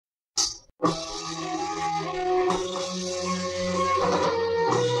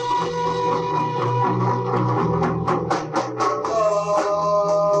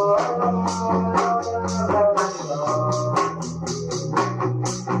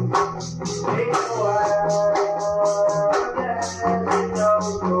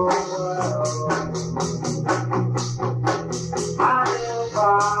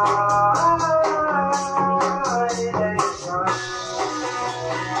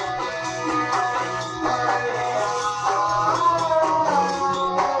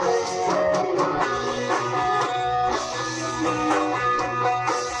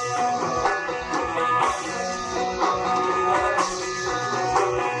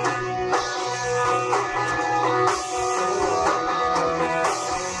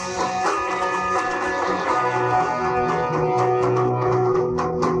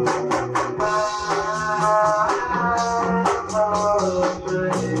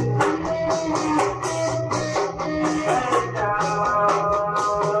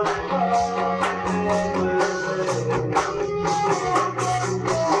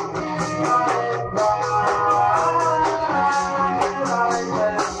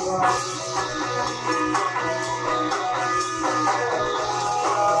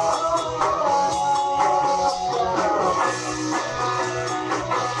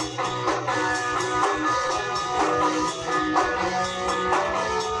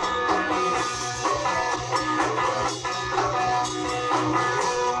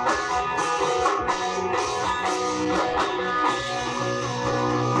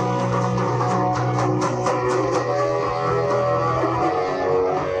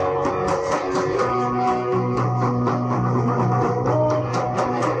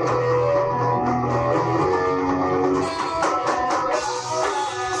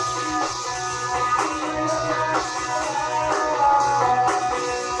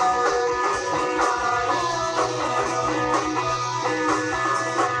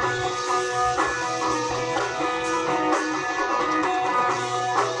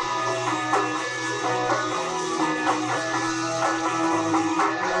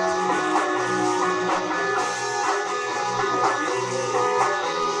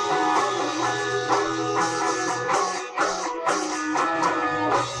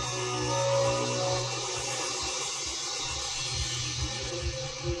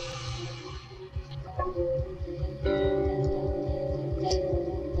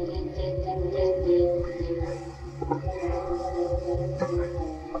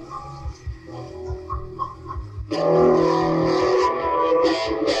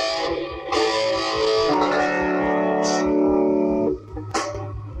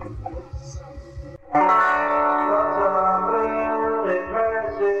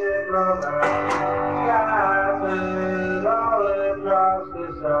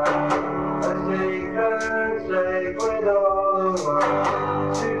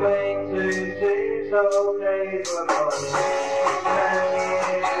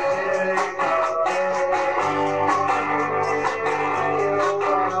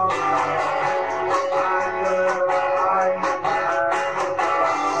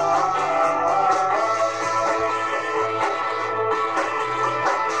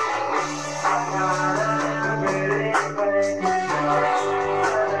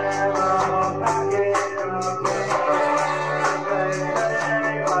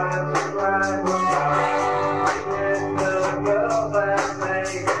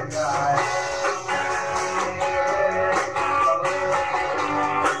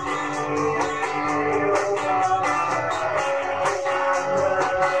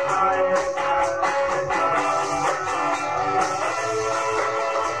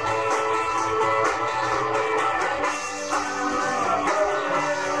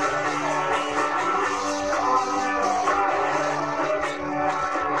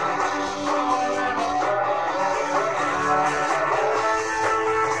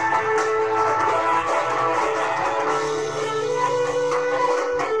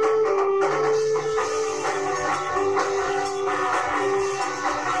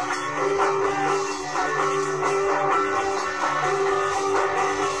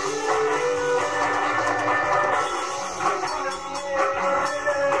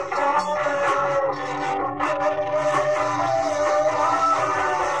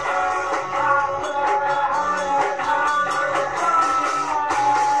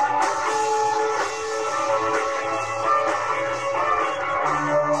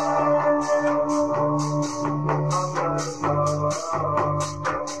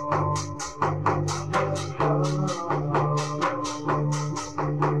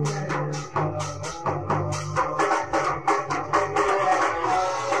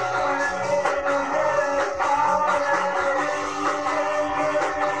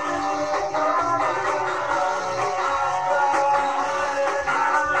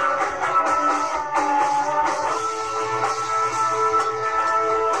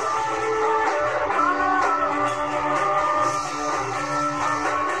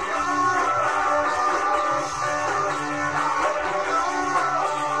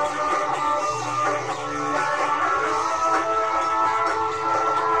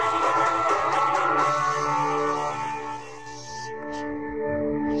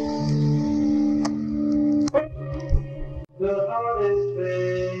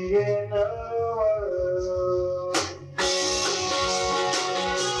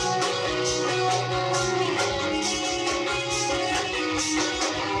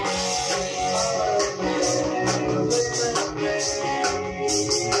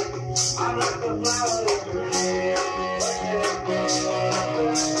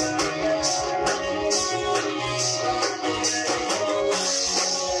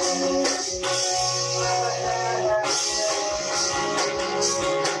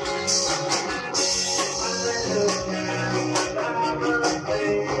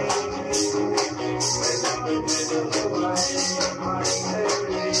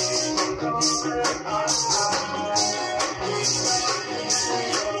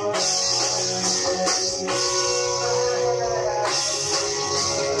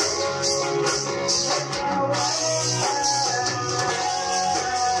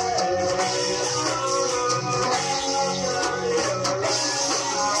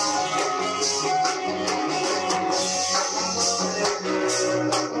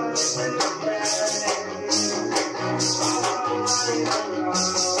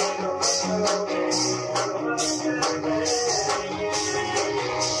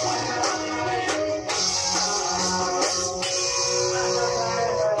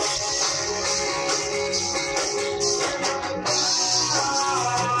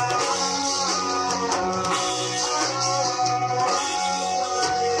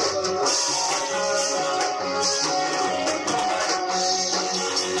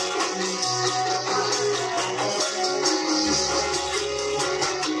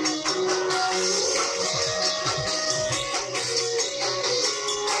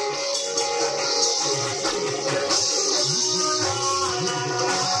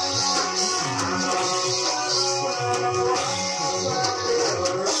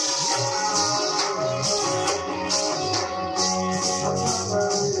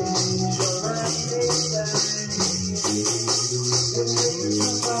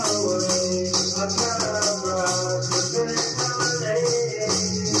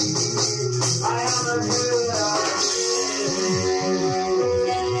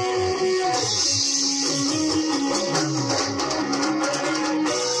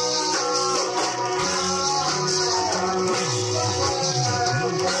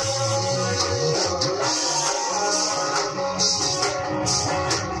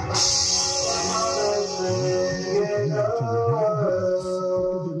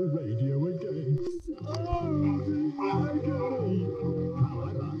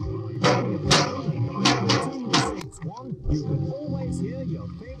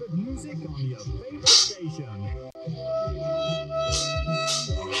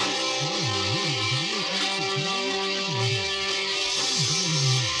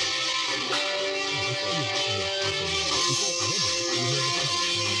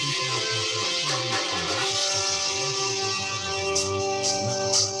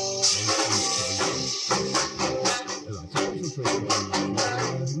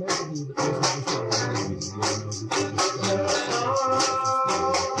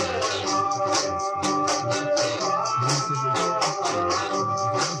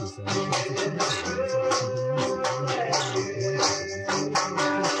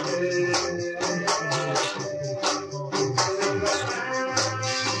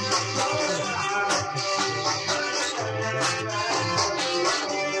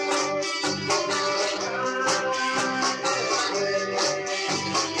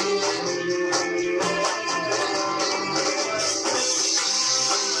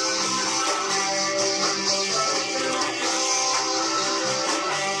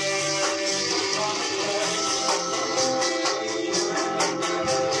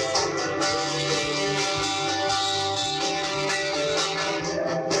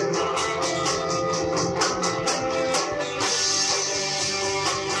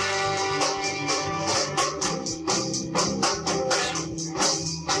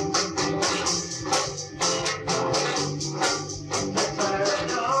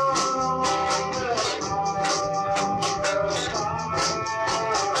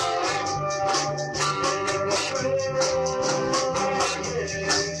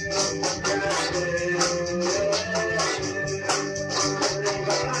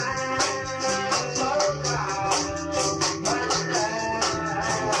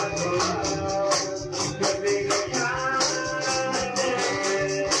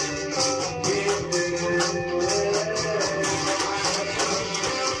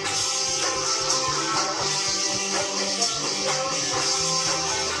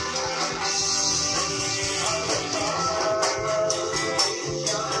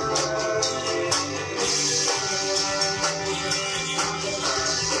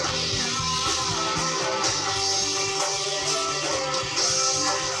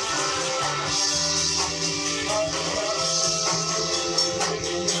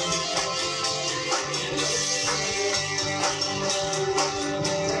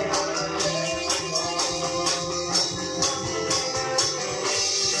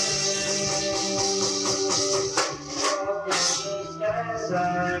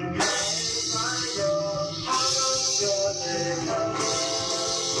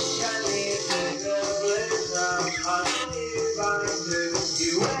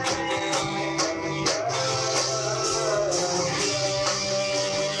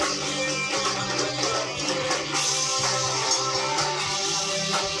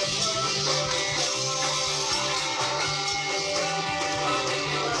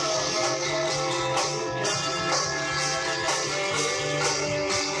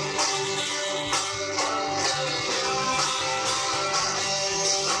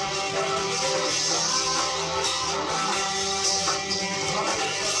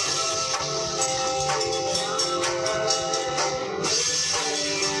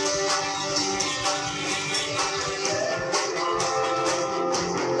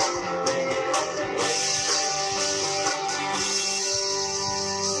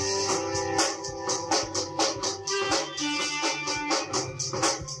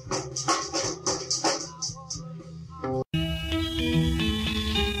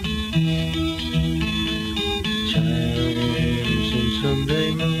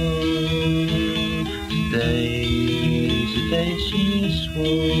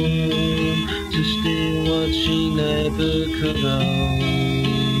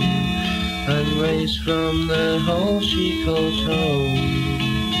From the hole she calls home.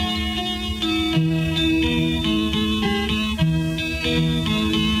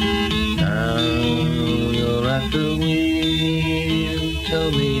 Now you're at the wheel,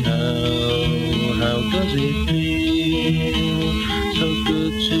 tell me how does it feel? So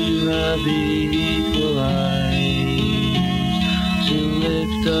good to have equal eyes, to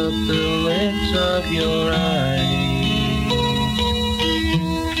lift up the lids of your eyes.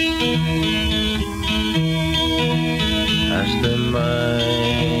 As the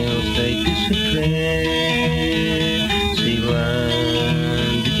miles they disappear, see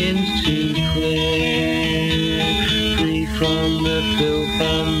land begins to clear, free from the filth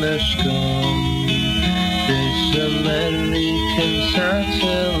and the scum. This American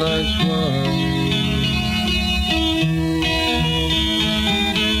satellite's one.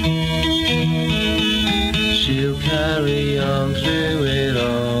 She'll carry on through it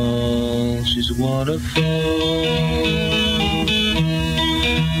all. She's a waterfall.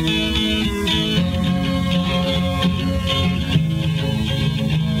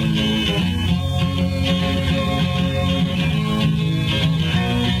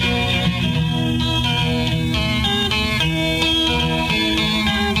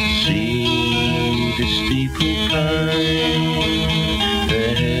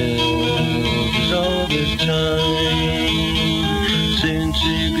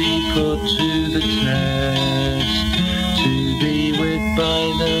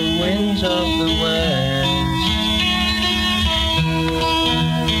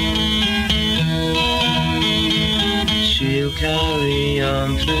 Carry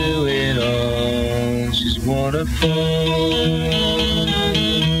on through it all. She's waterfall.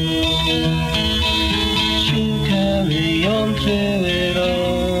 She'll carry on through it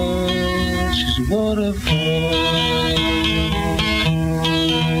all. She's waterfall.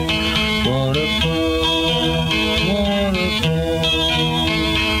 Waterfall. Waterfall.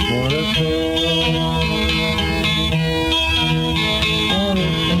 Waterfall.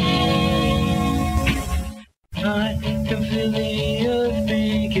 I can feel the earth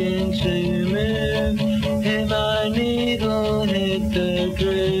begin to move. Hear my needle hit the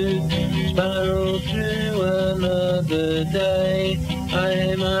groove. Spiral through another day. I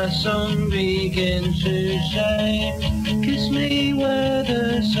hear my song begin to say, kiss me where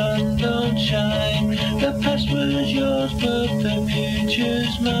the sun don't shine. The past was yours but the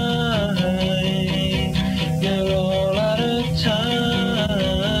future's mine. You're all out of time.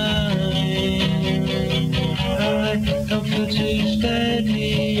 Comfort is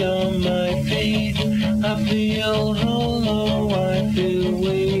steady on my feet. I feel hollow, I feel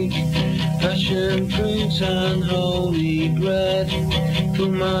weak. Passion fruits and holy bread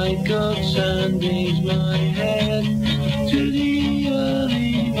fill my guts and ease my head. To the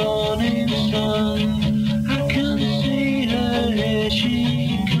early morning sun, I can see her, here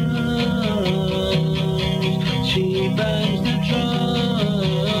she comes. She bangs the drum.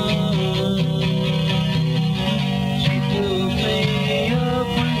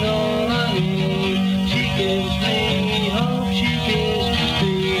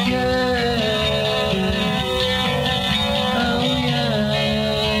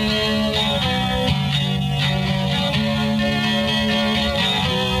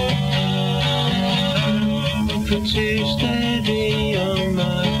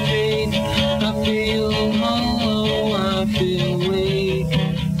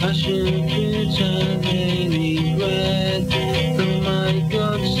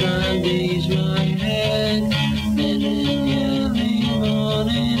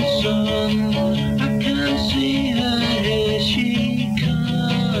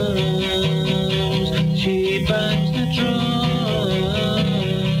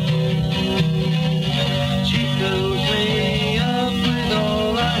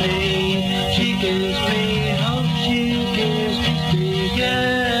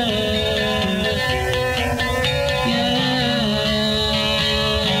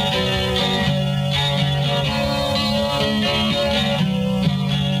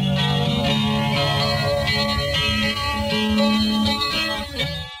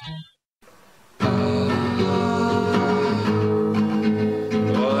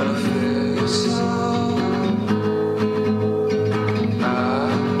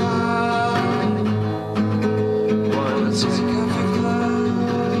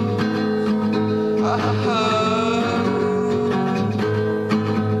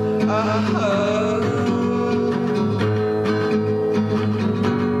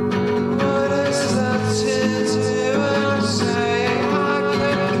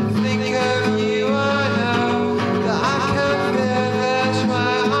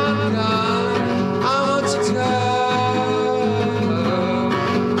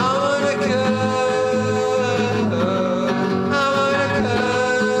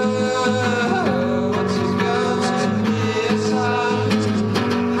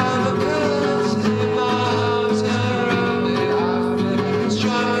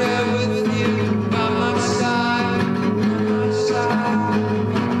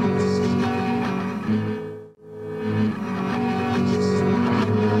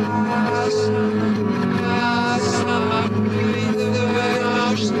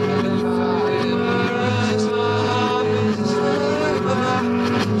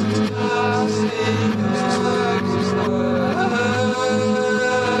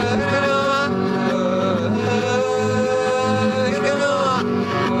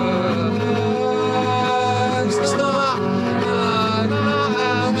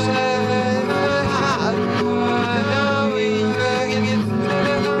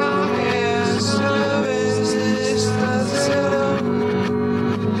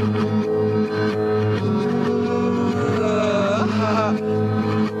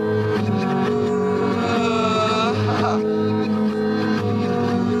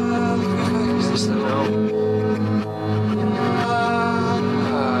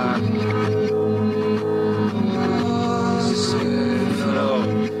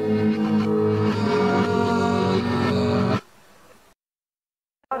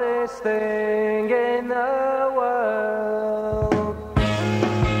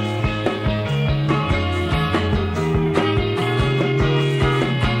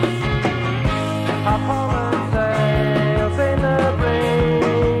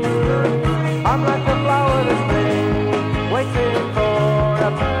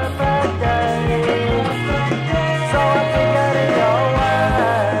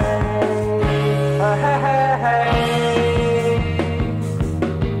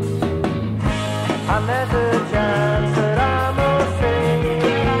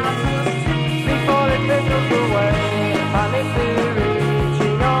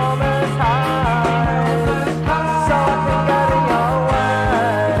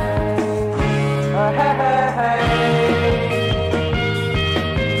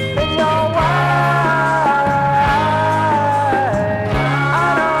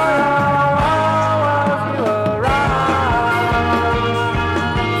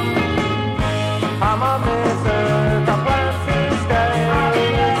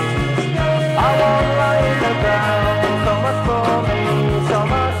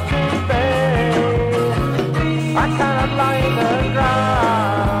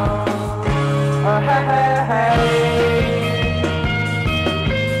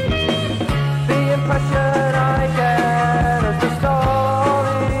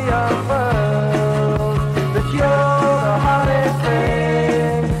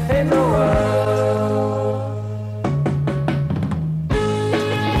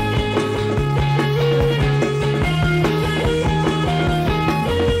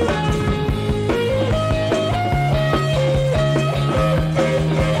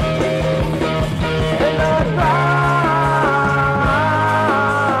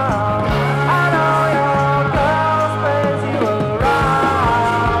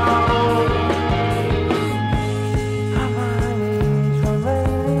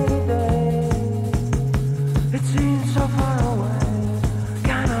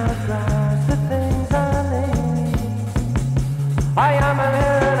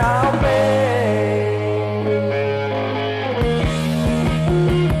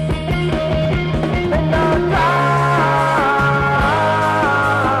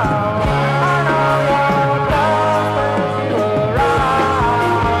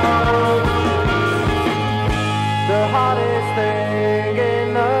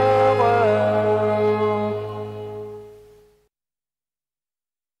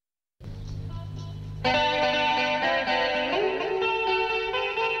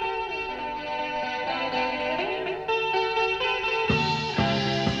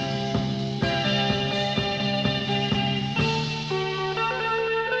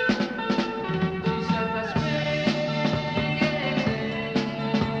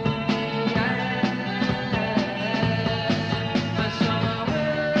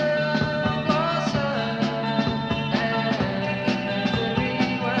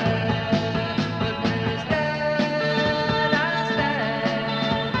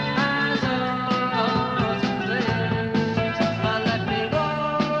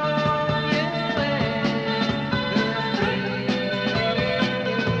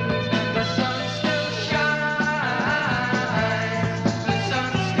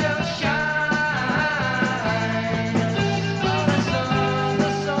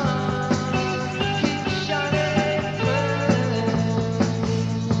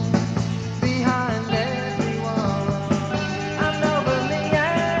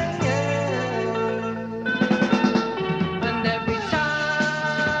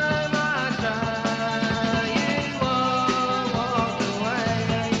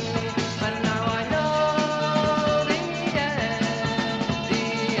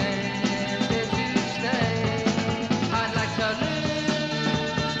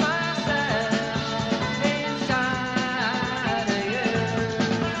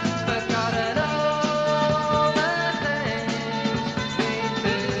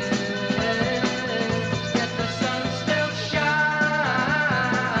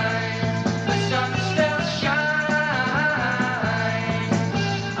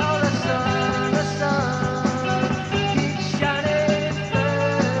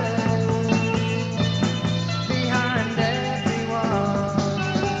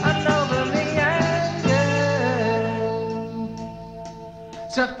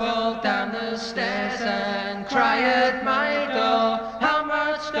 to fall down the stairs and cry at my door. How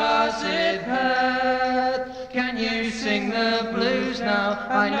much does it hurt? Can you sing the blues now?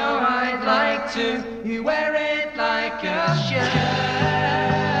 I know I'd like to. You wear it like a shirt.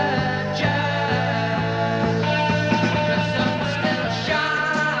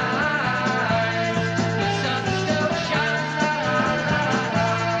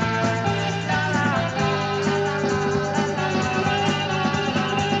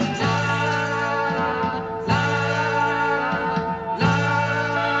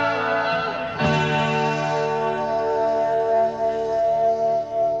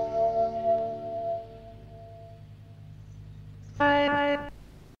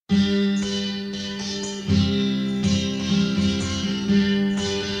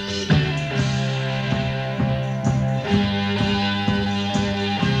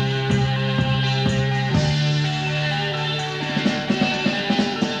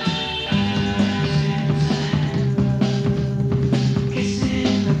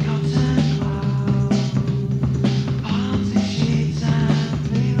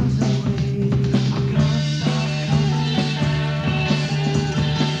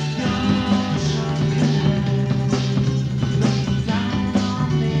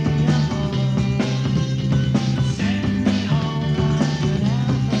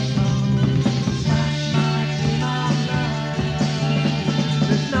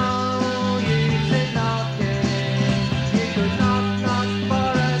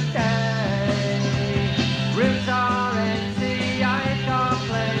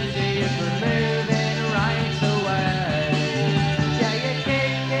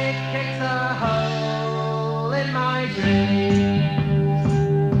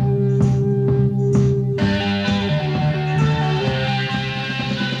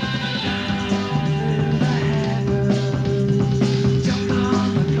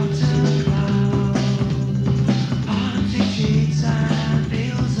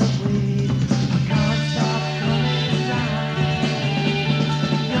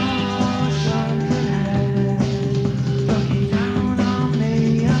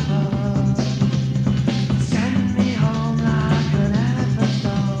 Send me home.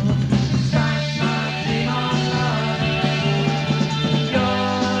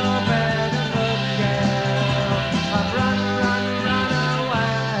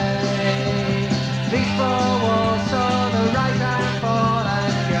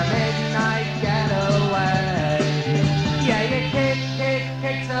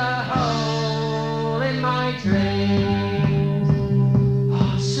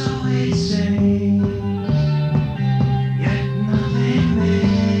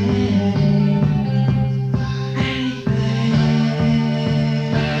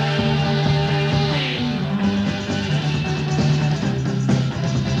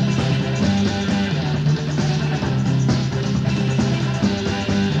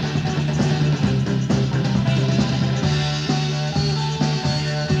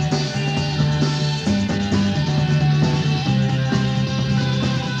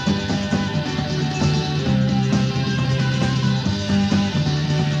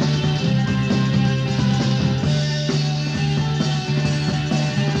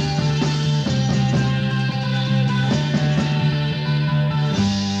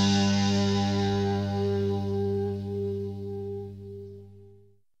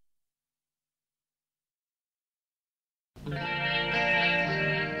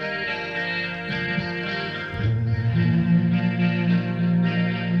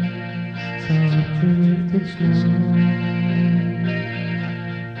 truth is known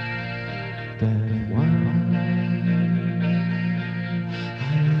that why I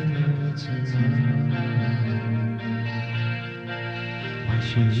need to know why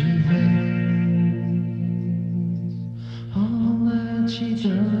she hates all that she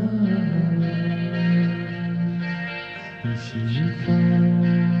does. If she falls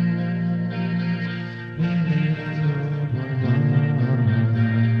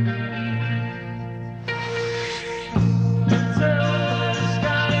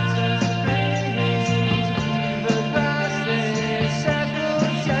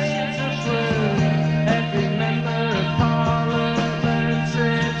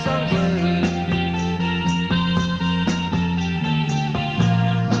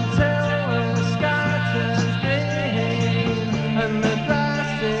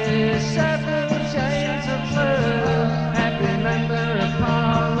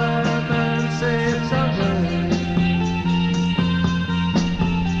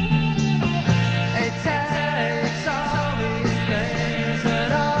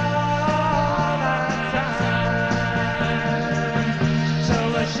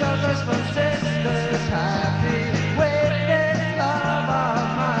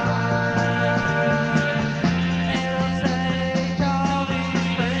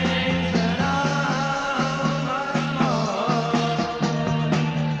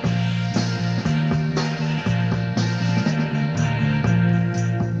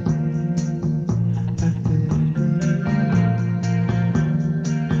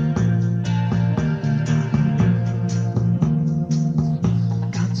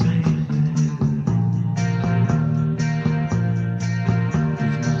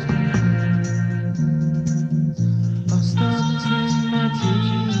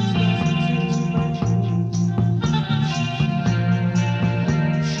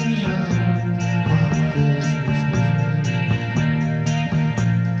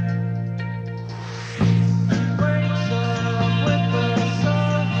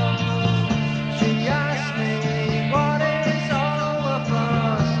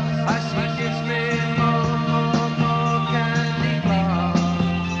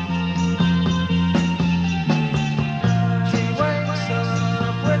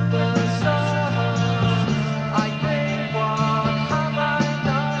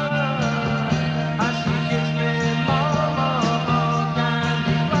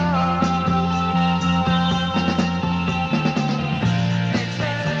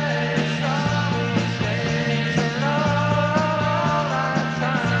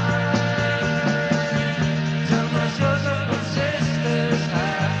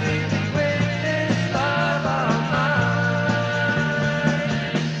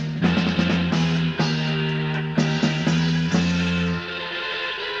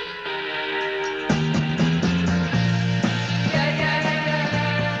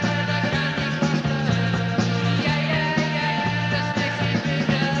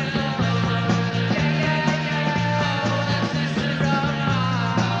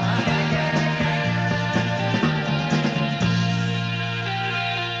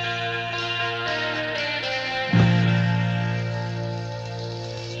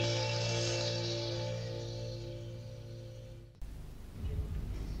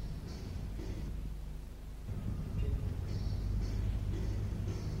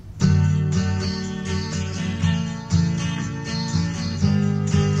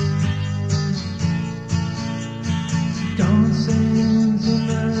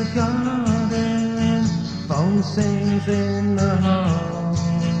sings in the hall.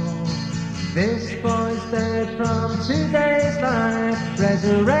 This boy's dead from today's life,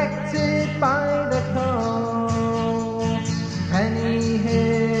 resurrected by the call. Penny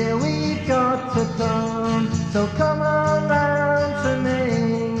here, we've got to come, so come on round to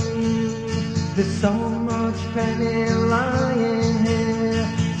me. There's so much penny lying here,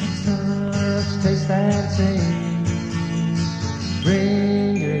 let's taste and see.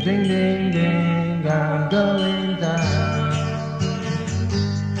 Ring-a-ding-ding-ding, I'm going down,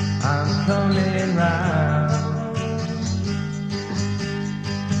 I'm coming round.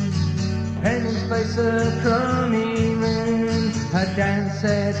 Penny's place a crummy room, her dance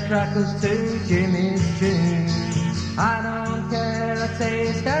said crackles to Jimmy's tune. I don't care, I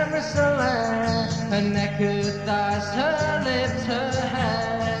taste and whistle air, her neck, her thighs, her lips, her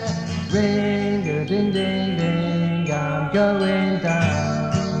hair. Ring-a-ding-ding-ding, I'm going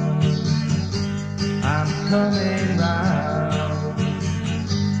down, I'm coming round.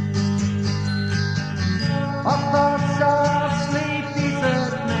 Our thoughts are sleepy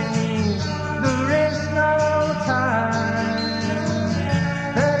certainly, there is no time.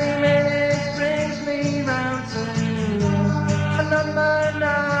 30 minutes brings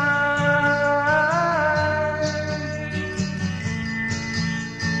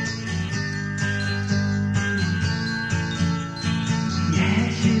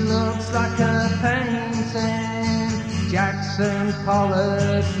looks like a painting. Jackson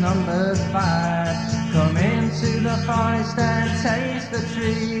Pollock's number 5. Come into the forest and taste the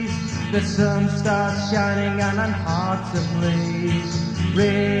trees. The sun starts shining and I'm hard to please.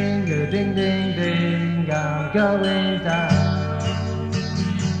 Ring-a-ding-ding-ding, I'm going down.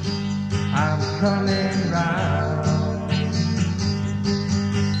 I'm coming round.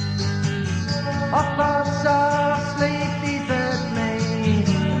 Our thoughts are sleep desert me.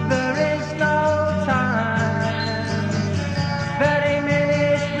 There is no time. 30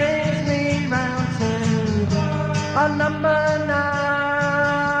 minutes brings me round to a number 9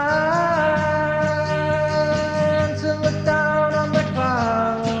 to look down on the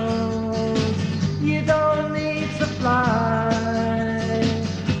clouds. You don't need to fly.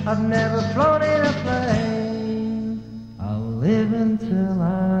 I've never flown in a plane. I'll live until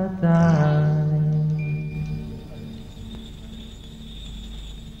I die.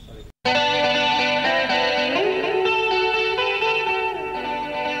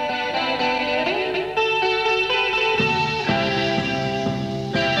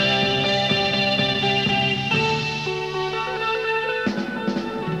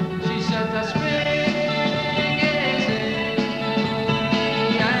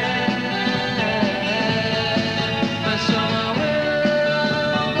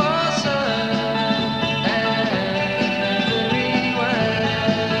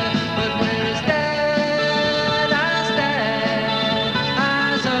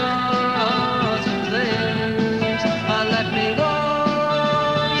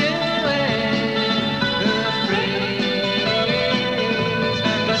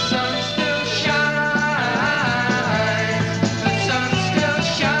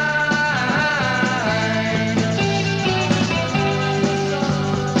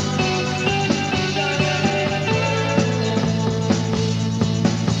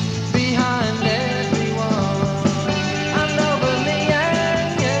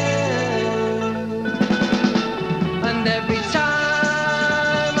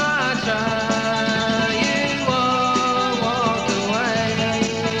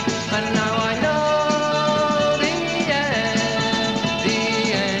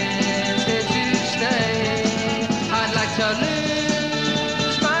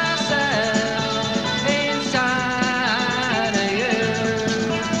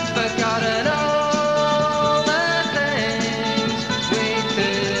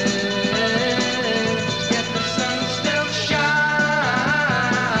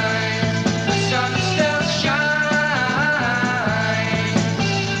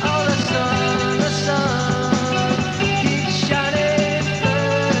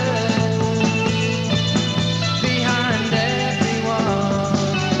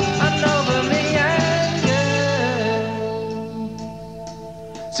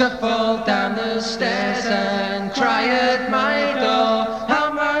 To fall down the stairs and cry at my door.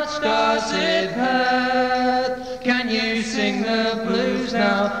 How much does it hurt? Can you sing the blues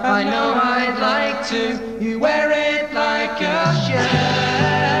now? I know I'd like to. You wear it like a shirt.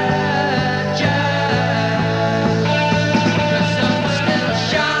 The sun still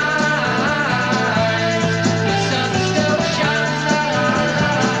shines. The sun still shines.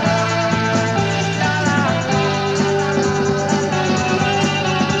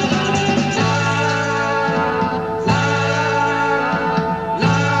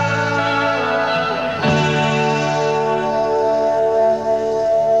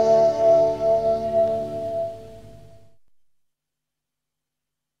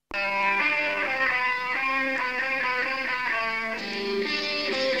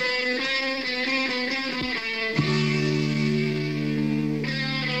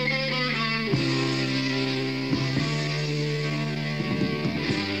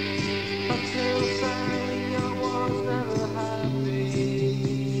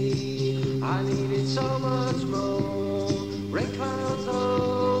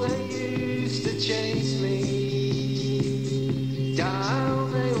 Chase me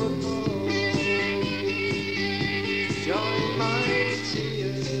down, they were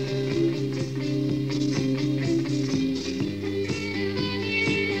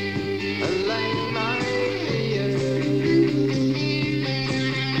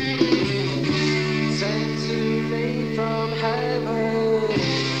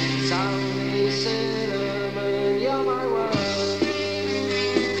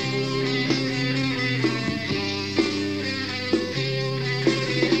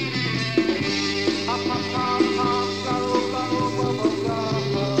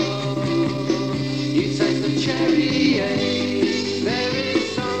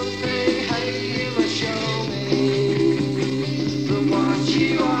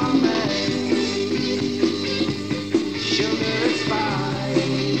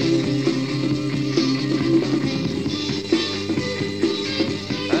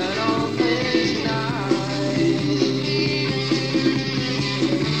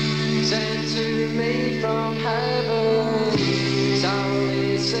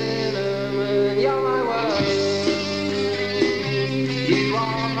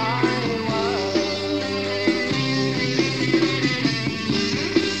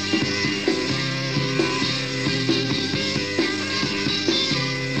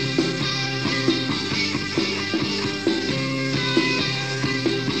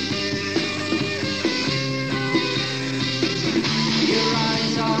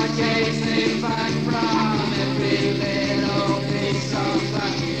gazing back from every little piece of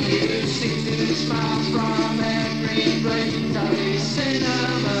that. You seem to smile from every blade of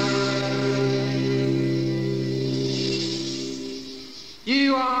cinnamon.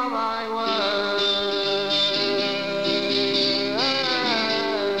 You are my world.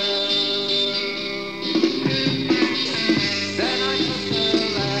 Then I took the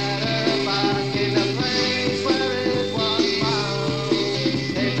letter back in the place where it was found,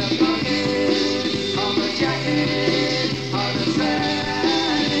 in the pocket of the jacket of the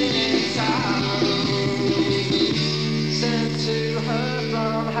fading sound. Sent to her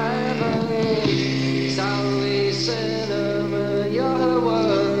from heaven, Sally Cinnamon, you're her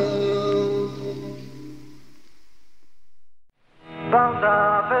world. Bones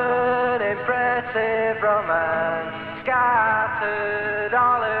of an impressive romance, scattered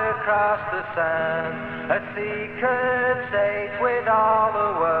all across the sand. A secret state with all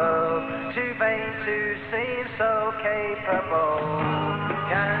the world, too vain to seem so capable.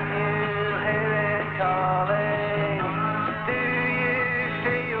 Can you hear it calling? Do you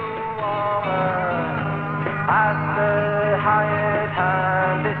feel warmer as the hired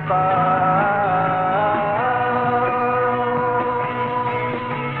hand is by?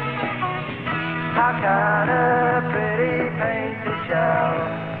 How can a pretty painted shell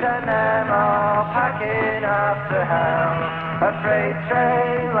send them all packing up to hell? A freight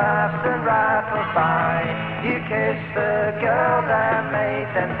train laughs and rattles by. You kiss the girls and make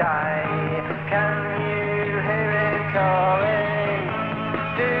them die. Can you hear it calling?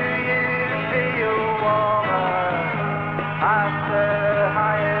 Do you feel warmer as the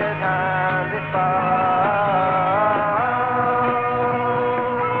hired hand is by?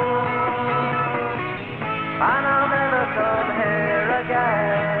 And I'll never come here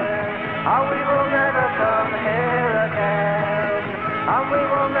again. Oh, we will never come here again. And we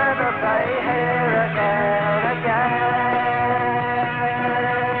will never play here again, again.